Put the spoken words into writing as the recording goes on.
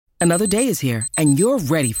Another day is here, and you're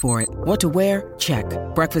ready for it. What to wear? Check.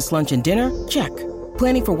 Breakfast, lunch, and dinner? Check.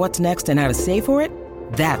 Planning for what's next and how to save for it?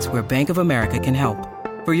 That's where Bank of America can help.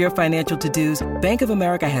 For your financial to-dos, Bank of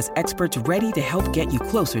America has experts ready to help get you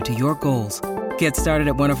closer to your goals. Get started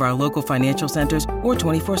at one of our local financial centers or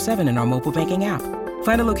 24/7 in our mobile banking app.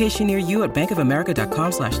 Find a location near you at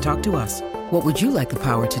bankofamerica.com/talktous. What would you like the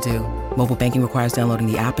power to do? Mobile banking requires downloading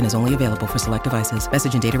the app and is only available for select devices.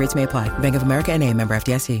 Message and data rates may apply. Bank of America N.A., member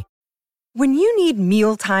FDIC. When you need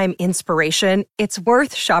mealtime inspiration, it's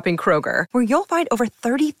worth shopping Kroger, where you'll find over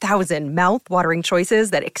 30,000 mouth-watering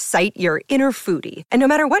choices that excite your inner foodie. And no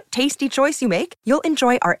matter what tasty choice you make, you'll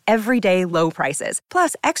enjoy our everyday low prices,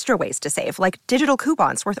 plus extra ways to save, like digital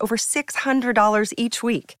coupons worth over $600 each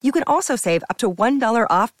week. You can also save up to $1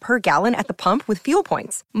 off per gallon at the pump with fuel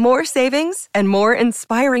points. More savings and more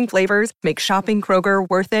inspiring flavors make shopping Kroger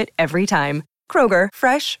worth it every time. Kroger,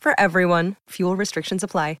 fresh for everyone. Fuel restrictions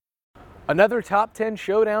apply. Another top 10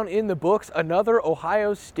 showdown in the books, another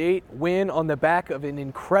Ohio State win on the back of an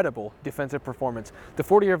incredible defensive performance. The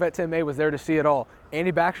 40-year vet Tim May was there to see it all.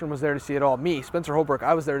 Andy Backstrom was there to see it all. Me, Spencer Holbrook,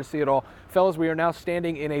 I was there to see it all. Fellas, we are now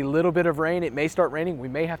standing in a little bit of rain. It may start raining. We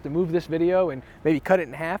may have to move this video and maybe cut it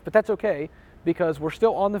in half, but that's okay because we're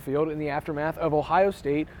still on the field in the aftermath of Ohio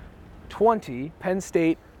State 20, Penn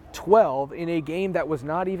State 12 in a game that was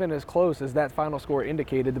not even as close as that final score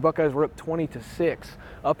indicated. The Buckeyes were up 20-6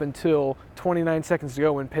 up until 29 seconds to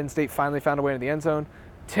go when Penn State finally found a way into the end zone.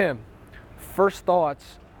 Tim, first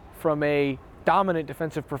thoughts from a dominant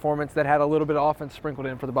defensive performance that had a little bit of offense sprinkled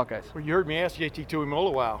in for the Buckeyes. Well, you heard me ask JT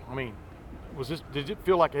Tuimoloau. I mean, did it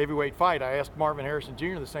feel like a heavyweight fight? I asked Marvin Harrison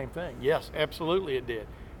Jr. the same thing. Yes, absolutely it did.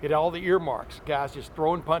 It had all the earmarks. Guys just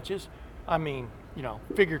throwing punches. I mean,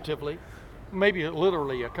 figuratively. Maybe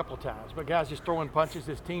literally a couple of times, but guys just throwing punches.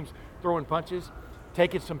 This team's throwing punches,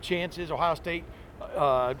 taking some chances. Ohio State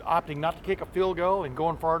opting not to kick a field goal and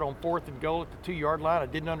going for it on 4th and goal at the 2-yard line. I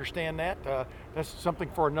didn't understand that. That's something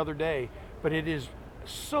for another day. But it is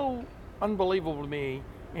so unbelievable to me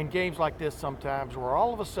in games like this sometimes where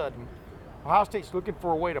all of a sudden Ohio State's looking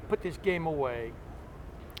for a way to put this game away.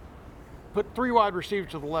 Put 3 wide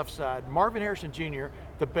receivers to the left side. Marvin Harrison Jr.,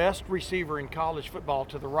 the best receiver in college football,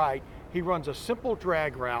 to the right. He runs a simple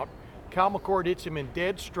drag route. Kyle McCord hits him in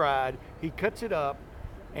dead stride. He cuts it up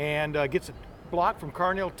and gets a block from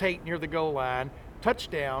Carnell Tate near the goal line.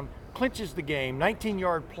 Touchdown, clinches the game,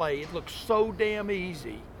 19-yard play. It looks so damn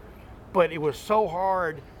easy, but it was so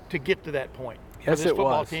hard to get to that point for this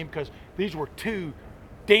football team because these were 2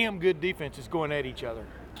 damn good defenses going at each other.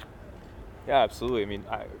 Yeah, absolutely. I mean,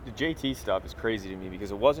 the JT stuff is crazy to me because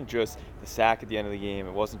it wasn't just the sack at the end of the game.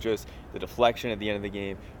 It wasn't just the deflection at the end of the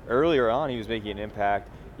game. Earlier on, he was making an impact.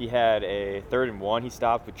 He had a 3rd and 1 he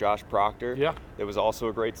stopped with Josh Proctor. Yeah. It was also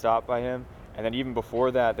a great stop by him. And then even before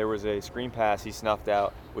that, there was a screen pass he snuffed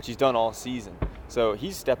out, which he's done all season. So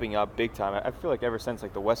he's stepping up big time. I feel like ever since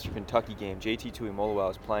the Western Kentucky game, JT Tuimoloau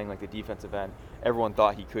was playing like the defensive end everyone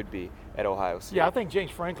thought he could be at Ohio State. Yeah, I think James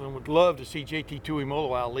Franklin would love to see JT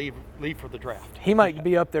Tuimoloau leave for the draft. He might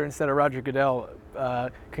be up there instead of Roger Goodell,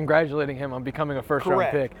 congratulating him on becoming a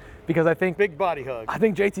first-round pick. Because I think big body hug. I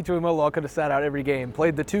think JT Tuimoloau could have sat out every game,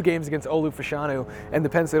 played the 2 games against Olu Fashanu and the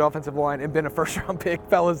Penn State offensive line, and been a first-round pick.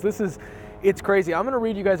 Fellas, it's crazy. I'm going to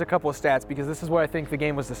read you guys a couple of stats because this is where I think the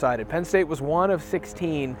game was decided. Penn State was 1 of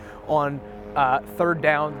 16 on 3rd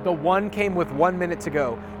down. The 1 came with 1 minute to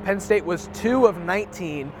go. Penn State was 2 of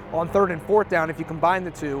 19 on 3rd and 4th down if you combine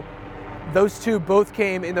the 2. Those 2 both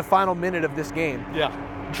came in the final minute of this game. Yeah.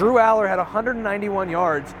 Drew Aller had 191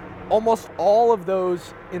 yards. Almost all of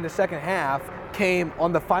those in the second half came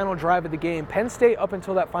on the final drive of the game. Penn State, up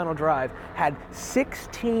until that final drive, had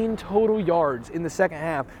 16 total yards in the second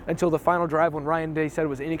half until the final drive when Ryan Day said it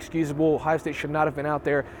was inexcusable. Ohio State should not have been out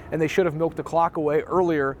there, and they should have milked the clock away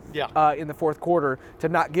earlier in the 4th quarter to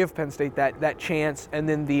not give Penn State that chance and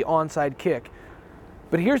then the onside kick.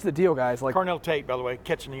 But here's the deal, guys. Carnell Tate, by the way,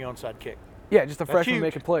 catching the onside kick. Yeah, just a freshman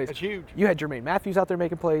making plays. That's huge. You had Jermaine Matthews out there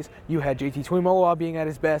making plays. You had JT Tuimoloau being at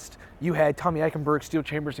his best. You had Tommy Eichenberg, Steele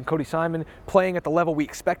Chambers, and Cody Simon playing at the level we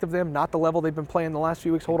expect of them, not the level they've been playing the last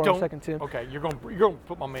few weeks. Hold on a second, Tim. Okay, you're going to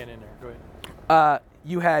put my man in there. Go ahead.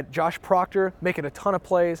 You had Josh Proctor making a ton of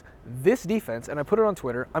plays. This defense, and I put it on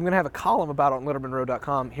Twitter, I'm going to have a column about it on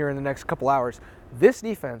LettermanRow.com here in the next couple hours. This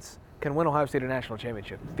defense can win Ohio State a national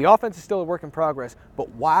championship. The offense is still a work in progress, but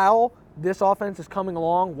while this offense is coming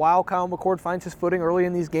along, while Kyle McCord finds his footing early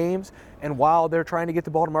in these games, and while they're trying to get the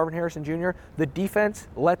ball to Marvin Harrison Jr., the defense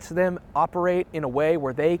lets them operate in a way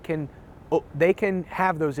where they can they can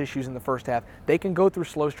have those issues in the first half. They can go through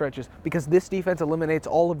slow stretches because this defense eliminates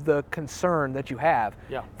all of the concern that you have.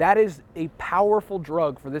 Yeah. That is a powerful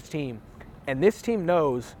drug for this team, and this team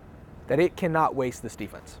knows that it cannot waste this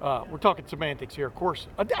defense. We're talking semantics here. Of course,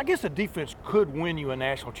 I guess a defense could win you a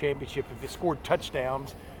national championship if it scored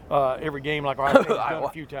touchdowns every game like Ohio State has done a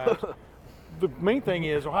few times. The main thing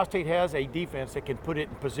is Ohio State has a defense that can put it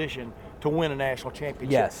in position to win a national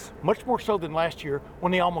championship. Yes. Much more so than last year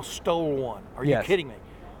when they almost stole one. Are you kidding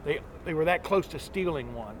me? They were that close to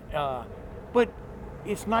stealing one. But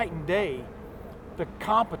it's night and day, the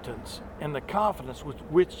competence and the confidence with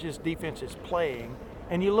which this defense is playing.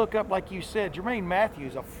 And you look up, like you said, Jermaine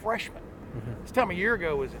Matthews, a freshman. This time a year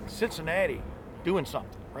ago was in Cincinnati doing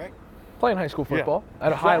something, right? Playing high school football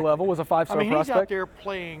at a high level, was a five-star prospect. He's out there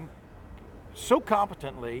playing so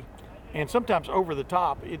competently and sometimes over the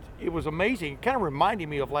top. It was amazing. It kind of reminded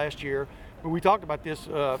me of last year when we talked about this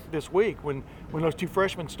this week when those two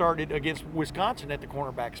freshmen started against Wisconsin at the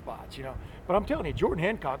cornerback spots, you know. But I'm telling you, Jordan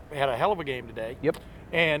Hancock had a hell of a game today. Yep.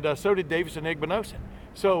 And so did Davison Igbinosun.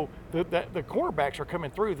 So the cornerbacks are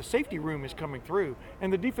coming through. The safety room is coming through.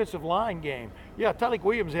 And the defensive line game. Yeah, Tyleik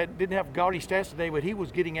Williams didn't have gaudy stats today, but he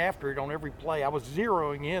was getting after it on every play. I was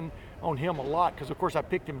zeroing in on him a lot because, of course, I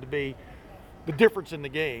picked him to be the difference in the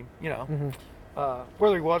game, you know.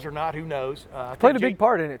 Whether he was or not, who knows? Played a big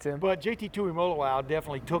part in it, Tim. But JT Tuimoloau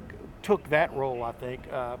definitely took that role, I think,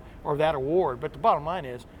 or that award. But the bottom line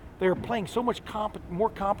is they're playing so much more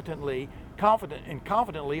confidently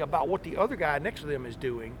about what the other guy next to them is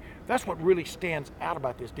doing. That's what really stands out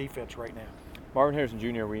about this defense right now. Marvin Harrison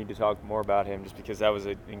Jr., we need to talk more about him just because that was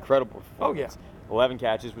an incredible performance. Oh, yeah. 11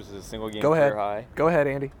 catches, which is a single game Go ahead. career high. Go ahead,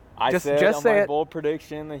 Andy. I said just on say my it. bold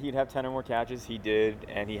prediction that he'd have 10 or more catches. He did,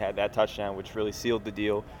 and he had that touchdown, which really sealed the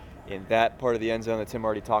deal in that part of the end zone that Tim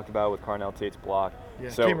already talked about with Carnell Tate's block. Yeah,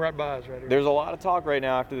 so came right by us right here. There's a lot of talk right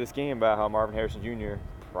now after this game about how Marvin Harrison Jr.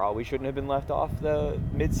 probably shouldn't have been left off the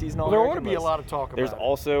midseason All-American There ought to be list. a lot of talk about There's it.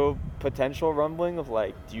 also potential rumbling of,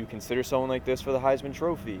 like, do you consider someone like this for the Heisman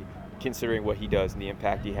Trophy, considering what he does and the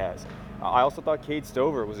impact he has? I also thought Cade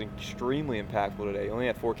Stover was extremely impactful today. He only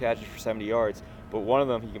had 4 catches for 70 yards, but one of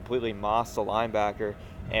them he completely mossed a linebacker,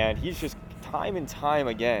 and he's just time and time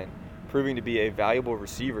again proving to be a valuable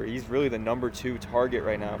receiver. He's really the number 2 target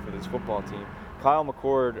right now for this football team. Kyle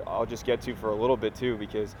McCord, I'll just get to for a little bit too,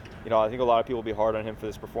 because I think a lot of people will be hard on him for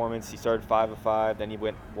this performance. He started 5 of 5, then he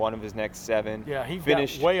went 1 of his next 7. Yeah, he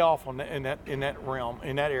finished got way off on in that realm,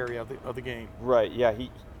 in that area of the game. Right. Yeah,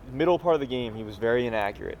 middle part of the game, he was very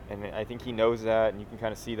inaccurate, and I think he knows that, and you can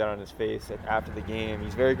kind of see that on his face after the game.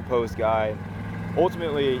 He's a very composed guy.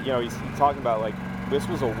 Ultimately, he's talking about, like, this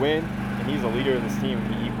was a win, and he's a leader of this team.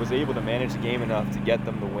 He was able to manage the game enough to get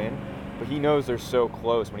them the win, but he knows they're so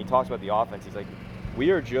close. When he talks about the offense, he's like, we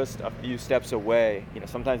are just a few steps away.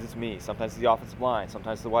 Sometimes it's me, sometimes it's the offensive line,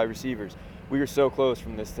 sometimes it's the wide receivers. We are so close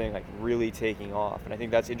from this thing, like, really taking off, and I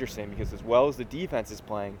think that's interesting because as well as the defense is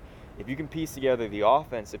playing, if you can piece together the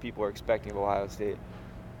offense that people are expecting of Ohio State,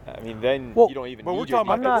 I mean, then you don't even need your defense.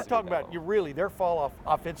 We're talking about their fall off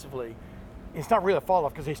offensively. It's not really a fall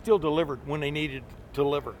off because they still delivered when they needed to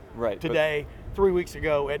deliver. Right. Today, 3 weeks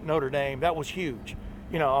ago at Notre Dame, that was huge.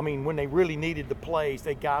 When they really needed the plays,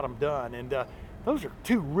 they got them done. And those are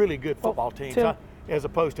 2 really good football teams, as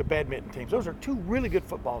opposed to badminton teams. Those are 2 really good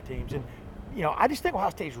football teams. And I just think Ohio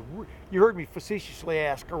State's. You heard me facetiously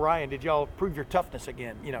ask Orion, "Did y'all prove your toughness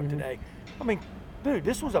again?" Today. I mean, dude,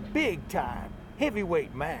 this was a big time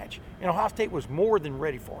heavyweight match, and Ohio State was more than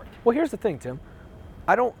ready for it. Well, here's the thing, Tim.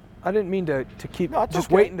 I didn't mean to keep okay.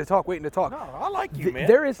 waiting to talk. No, I like you, man.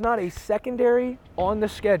 There is not a secondary on the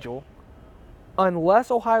schedule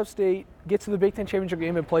unless Ohio State gets to the Big Ten championship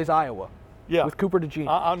game and plays Iowa. Yeah. With Cooper DeJean.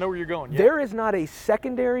 I know where you're going. Yeah. There is not a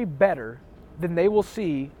secondary better than they will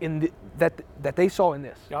see that they saw in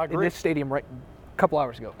this stadium right a couple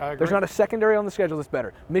hours ago. I agree. There's not a secondary on the schedule that's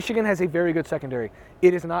better. Michigan has a very good secondary.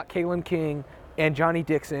 It is not Kalen King and Johnny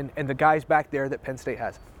Dixon and the guys back there that Penn State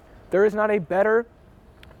has. There is not a better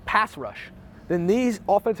pass rush than these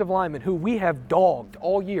offensive linemen who we have dogged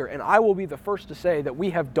all year, and I will be the first to say that we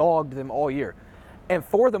have dogged them all year. And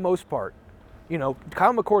for the most part,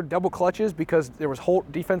 Kyle McCord double clutches because there was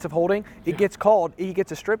defensive holding. It gets called. He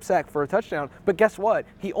gets a strip sack for a touchdown. But guess what?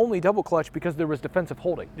 He only double clutched because there was defensive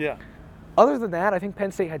holding. Yeah. Other than that, I think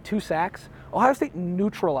Penn State had 2 sacks. Ohio State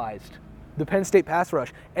neutralized the Penn State pass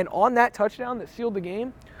rush. And on that touchdown that sealed the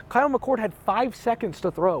game, Kyle McCord had 5 seconds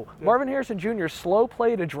to throw. Yeah. Marvin Harrison Jr. slow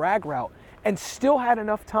played a drag route and still had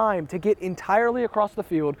enough time to get entirely across the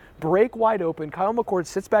field, break wide open. Kyle McCord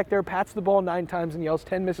sits back there, pats the ball 9 times and yells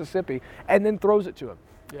 10 Mississippi, and then throws it to him.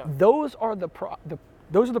 Yeah. Those are the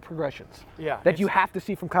those are the progressions that you have to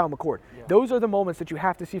see from Kyle McCord. Yeah. Those are the moments that you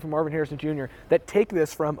have to see from Marvin Harrison Jr. that take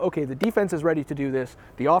this from, okay, the defense is ready to do this,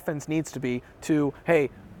 the offense needs to be, to, hey,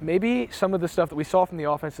 maybe some of the stuff that we saw from the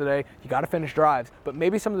offense today, you got to finish drives, but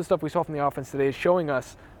maybe some of the stuff we saw from the offense today is showing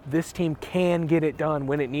us this team can get it done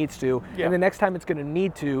when it needs to, and the next time it's going to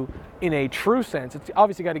need to, in a true sense, it's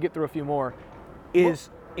obviously got to get through a few more, is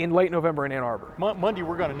in late November in Ann Arbor. Monday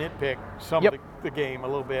we're going to nitpick some of the game a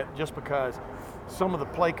little bit, just because some of the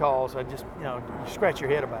play calls I just, you scratch your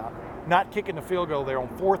head about. Not kicking the field goal there on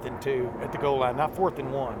 4th and 2 at the goal line, not 4th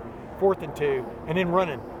and 1, 4th and 2, and then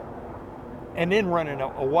running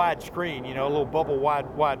a wide screen, a little bubble,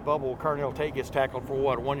 wide bubble. Carnell Tate gets tackled for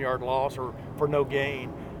what, a 1-yard loss or for no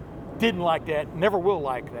gain. Didn't like that, never will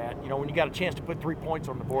like that. When you got a chance to put 3 points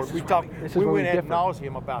on the board. We went ad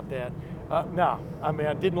nauseum about that.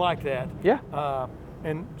 I didn't like that. Yeah.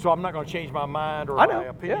 And so I'm not going to change my mind or my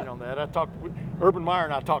opinion on that. I talked with Urban Meyer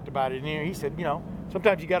and I talked about it, and he said,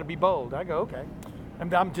 sometimes you got to be bold. I go, okay.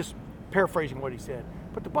 And I'm just paraphrasing what he said.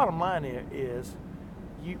 But the bottom line is,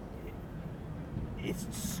 it's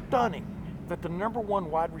stunning that the #1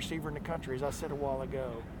 wide receiver in the country, as I said a while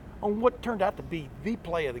ago, on what turned out to be the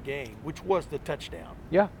play of the game, which was the touchdown,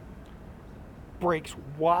 breaks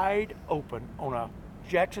wide open on a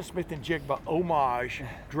Jackson Smith and Jigba homage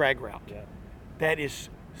drag route. Yeah. That is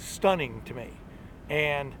stunning to me.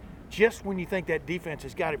 And just when you think that defense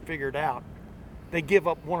has got it figured out, they give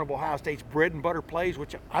up one of Ohio State's bread and butter plays,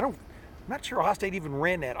 which I'm not sure Ohio State even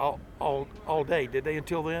ran that all day. Did they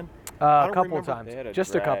until then? A couple of times,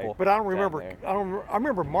 just a couple. But I don't remember. I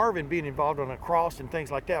remember Marvin being involved on a cross and things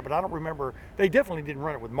like that. But I don't remember. They definitely didn't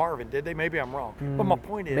run it with Marvin, did they? Maybe I'm wrong. But my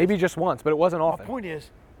point is, maybe just once, but it wasn't often. My point is,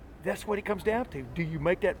 that's what it comes down to. Do you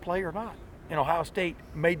make that play or not? And Ohio State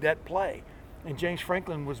made that play. And James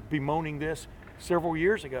Franklin was bemoaning this several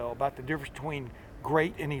years ago about the difference between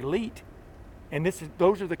great and elite. And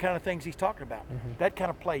those are the kind of things he's talking about. Mm-hmm. That kind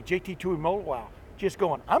of play. JT Tuimoloau just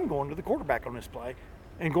going, I'm going to the quarterback on this play,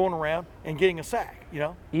 and going around and getting a sack.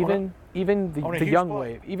 Even the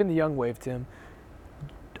young wave, Tim.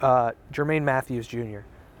 Jermaine Matthews Jr.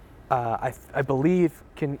 I believe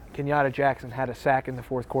Kenyatta Jackson had a sack in the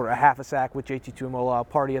fourth quarter, a half a sack with JT Tuimoloau,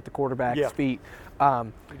 party at the quarterback's feet.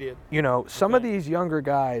 He did. Some of these younger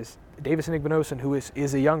guys, Davis Igbinosun, who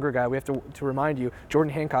is a younger guy, we have to remind you,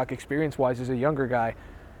 Jordan Hancock, experience-wise, is a younger guy.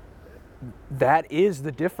 That is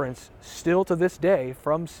the difference still to this day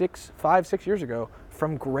from 5-6 years ago,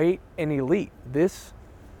 from great and elite. This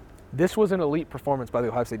was an elite performance by the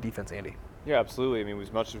Ohio State defense, Andy. Yeah, absolutely.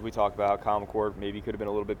 As much as we talk about Kyle McCord maybe could have been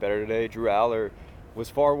a little bit better today, Drew Aller was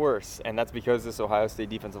far worse, and that's because this Ohio State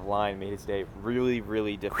defensive line made his day really,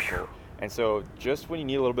 really difficult. And so just when you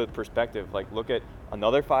need a little bit of perspective, look at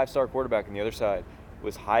another 5-star quarterback on the other side,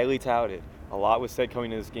 was highly touted. A lot was said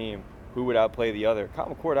coming into this game, who would outplay the other. Kyle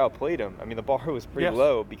McCord outplayed him. The bar was pretty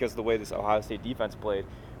low because of the way this Ohio State defense played.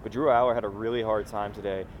 But Drew Aller had a really hard time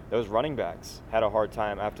today. Those running backs had a hard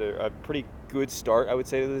time after a pretty good start, I would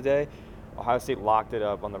say, to the day. Ohio State locked it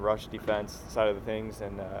up on the rush defense side of the things,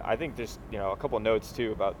 and I think just a couple of notes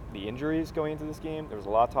too about the injuries going into this game. There was a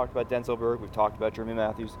lot talked about Denzel Burke. We've talked about Jermaine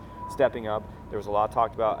Matthews stepping up. There was a lot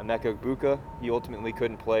talked about Emeka Egbuka. He ultimately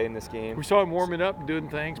couldn't play in this game. We saw him warming up and doing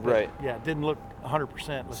things, but it didn't look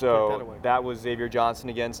 100%. So that was Xavier Johnson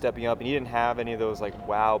again stepping up, and he didn't have any of those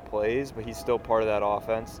wow plays, but he's still part of that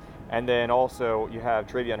offense. And then also you have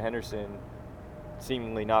Travion Henderson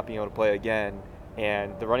seemingly not being able to play again.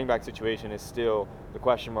 And the running back situation is still the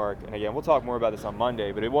question mark. And again, we'll talk more about this on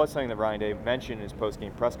Monday, but it was something that Ryan Day mentioned in his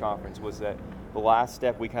post-game press conference, was that the last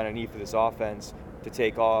step we kind of need for this offense to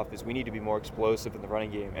take off is we need to be more explosive in the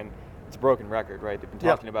running game. And it's a broken record, right? They've been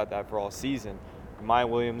talking about that for all season. Maya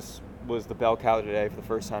Williams was the bell cow today for the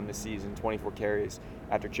first time this season, 24 carries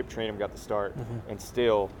after Chip Trainum got the start. Mm-hmm. And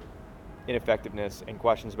still ineffectiveness and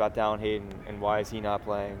questions about Dallin Hayden and why is he not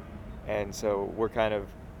playing. And so we're kind of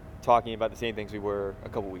talking about the same things we were a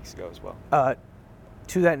couple weeks ago as well.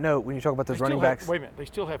 To that note, when you talk about those running backs... Wait a minute. They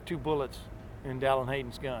still have 2 bullets in Dallin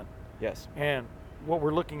Hayden's gun. Yes. And what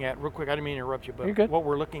we're looking at, real quick, I didn't mean to interrupt you, but You're good. What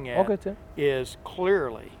we're looking at is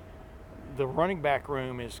clearly the running back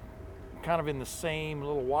room is kind of in the same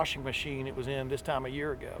little washing machine it was in this time a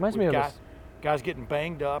year ago. Reminds me of this. Guys getting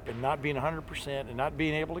banged up and not being 100% and not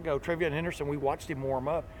being able to go. Travion Henderson, we watched him warm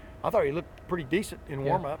up. I thought he looked pretty decent in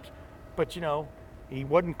warm-ups, but he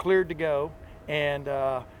wasn't cleared to go, and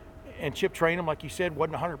Chip Trainum, like you said,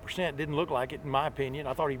 wasn't 100%. Didn't look like it, in my opinion.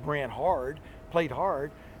 I thought he ran hard, played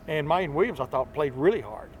hard, and Mayan Williams, I thought, played really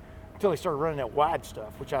hard until they started running that wide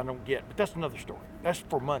stuff, which I don't get. But that's another story. That's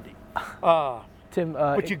for Monday. Tim,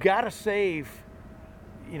 but you got to save.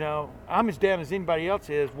 you know, I'm as down as anybody else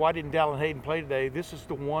is. Why didn't Dallin Hayden play today? This is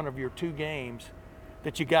the one of your 2 games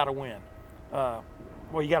that you got to win. Well,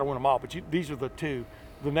 you got to win them all, but these are the 2.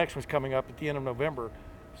 The next one's coming up at the end of November.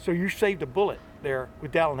 So you saved a bullet there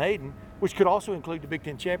with Dallin Hayden, which could also include the Big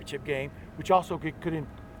Ten championship game, which also could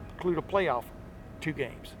include a playoff 2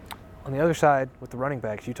 games. On the other side, with the running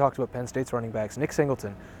backs, you talked about Penn State's running backs. Nick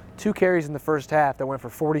Singleton, 2 carries in the first half that went for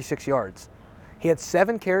 46 yards. He had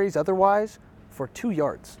 7 carries otherwise for 2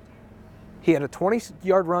 yards. He had a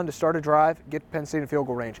 20-yard run to start a drive, get Penn State in field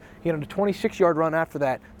goal range. He had a 26-yard run after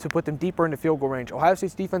that to put them deeper into field goal range. Ohio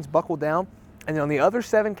State's defense buckled down, and then on the other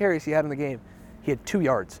 7 carries he had in the game, he had 2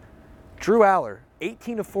 yards. Drew Aller,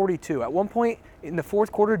 18 of 42. At one point in the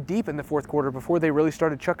fourth quarter, deep in the fourth quarter, before they really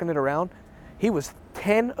started chucking it around, he was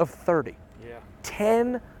 10 of 30. Yeah.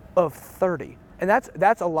 10 of 30. And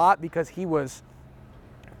that's a lot because he was,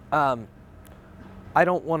 I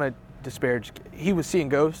don't want to disparage, he was seeing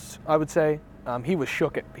ghosts, I would say. He was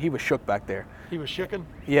shook back there. He was shooken?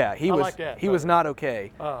 Yeah, he I was like that, he was not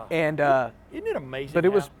okay. Isn't it amazing? But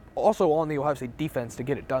it was also on the Ohio State defense to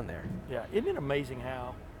get it done there. Yeah, isn't it amazing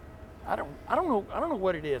how I don't know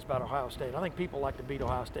what it is about Ohio State. I think people like to beat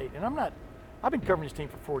Ohio State, and I've been covering this team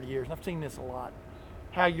for 40 years, and I've seen this a lot.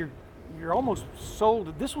 How you're almost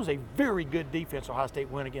sold. This was a very good defense Ohio State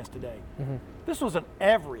went against today. Mm-hmm. This was an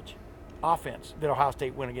average offense that Ohio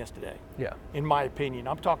State went against today. Yeah. In my opinion,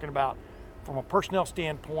 I'm talking about from a personnel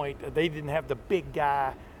standpoint. They didn't have the big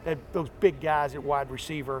guy, those big guys at wide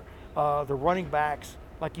receiver. The running backs,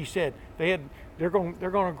 like you said, they're going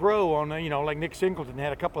to grow on, like Nick Singleton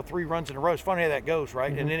had a couple of 3 runs in a row. It's funny how that goes,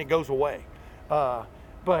 right? Mm-hmm. And then it goes away.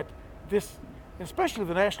 But this, especially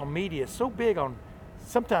the national media, is so big on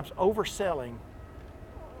sometimes overselling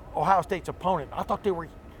Ohio State's opponent. I thought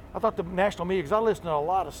the national media, because I listened to a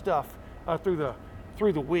lot of stuff through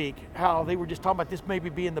the week, how they were just talking about this maybe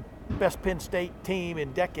being the best Penn State team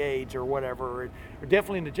in decades or whatever, or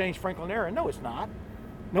definitely in the James Franklin era. No, it's not.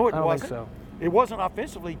 No, it I don't wasn't. think so. It wasn't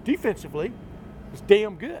offensively. Defensively, it was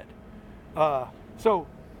damn good. The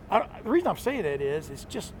reason I'm saying that is, it's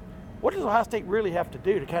just, what does Ohio State really have to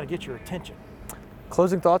do to kind of get your attention?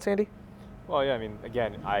 Closing thoughts, Andy? Well, yeah, I mean,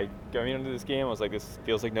 again, going into this game, I was like, this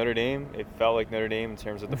feels like Notre Dame. It felt like Notre Dame in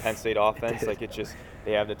terms of the Penn State offense. Like, it's just,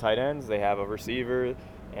 they have the tight ends, they have a receiver,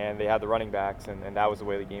 and they have the running backs, and that was the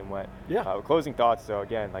way the game went. Yeah. Closing thoughts, though,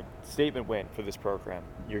 again, like, statement win for this program.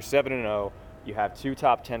 You're 7-0. You have 2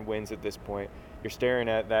 top 10 wins at this point. You're staring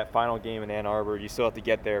at that final game in Ann Arbor. You still have to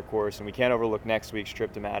get there, of course, and we can't overlook next week's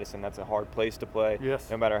trip to Madison. That's a hard place to play. Yes.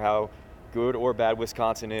 No matter how good or bad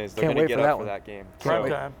Wisconsin is, they're going to get up for that game.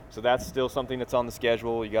 So that's still something that's on the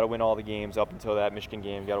schedule. You got to win all the games up until that Michigan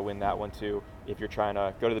game. You got to win that one too if you're trying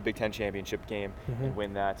to go to the Big Ten championship game and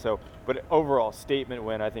win that. So, but overall statement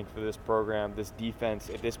win, I think, for this program, this defense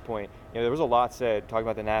at this point. There was a lot said talking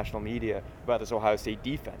about the national media about this Ohio State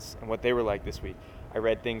defense and what they were like this week. I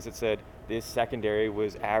read things that said this secondary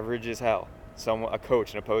was average as hell. An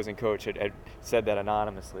opposing coach had said that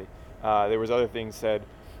anonymously. There was other things said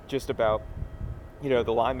just about, the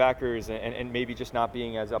linebackers and maybe just not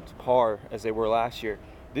being as up to par as they were last year.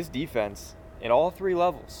 This defense, in all 3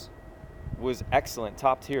 levels, was excellent,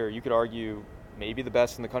 top tier. You could argue maybe the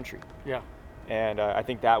best in the country. Yeah. And I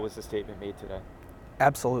think that was the statement made today.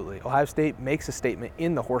 Absolutely. Ohio State makes a statement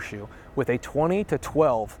in the horseshoe with a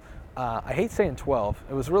 20-12. I hate saying 12.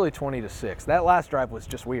 It was really 20-6. That last drive was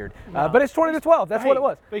just weird. But it's 20-12. That's what it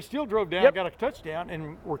was. They still drove down, got a touchdown,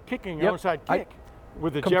 and were kicking an onside kick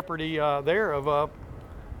with the jeopardy there of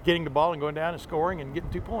getting the ball and going down and scoring and getting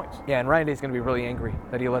 2 points. Yeah, and Ryan Day's going to be really angry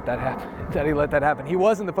that he let that happen. He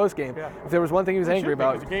was in the postgame. Yeah. If there was one thing he was angry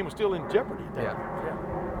about. Because the game was still in jeopardy at that time.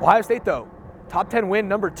 Yeah. Ohio State, though, top 10 win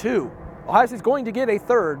number 2. Ohio State's going to get a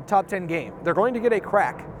 3rd top 10 game. They're going to get a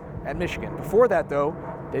crack at Michigan. Before that, though,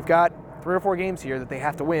 they've got 3 or 4 games here that they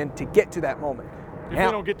have to win to get to that moment. If they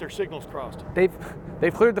don't get their signals crossed.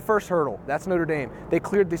 They've cleared the first hurdle. That's Notre Dame. They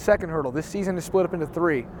cleared the second hurdle. This season is split up into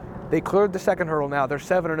 3. They cleared the second hurdle now. They're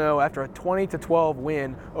 7-0 after a 20-12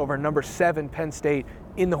 win over number 7 Penn State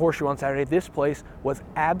in the Horseshoe on Saturday. This place was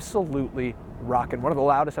absolutely rocking. One of the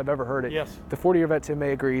loudest I've ever heard it. Yes. The 40-year vet Tim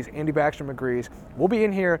May agrees. Andy Backstrom agrees. We'll be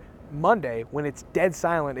in here Monday when it's dead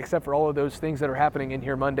silent except for all of those things that are happening in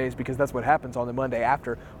here Mondays, because that's what happens on the Monday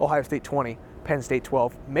after Ohio State 20, Penn State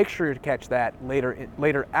 12. Make sure to catch that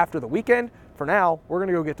later after the weekend. For now, we're going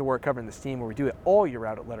to go get to work covering this team where we do it all year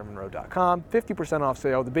round at LettermanRow.com. 50% off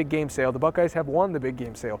sale, the big game sale. The Buckeyes have won the big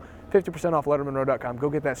game sale. 50% off LettermanRow.com. Go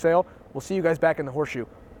get that sale. We'll see you guys back in the Horseshoe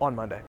on Monday.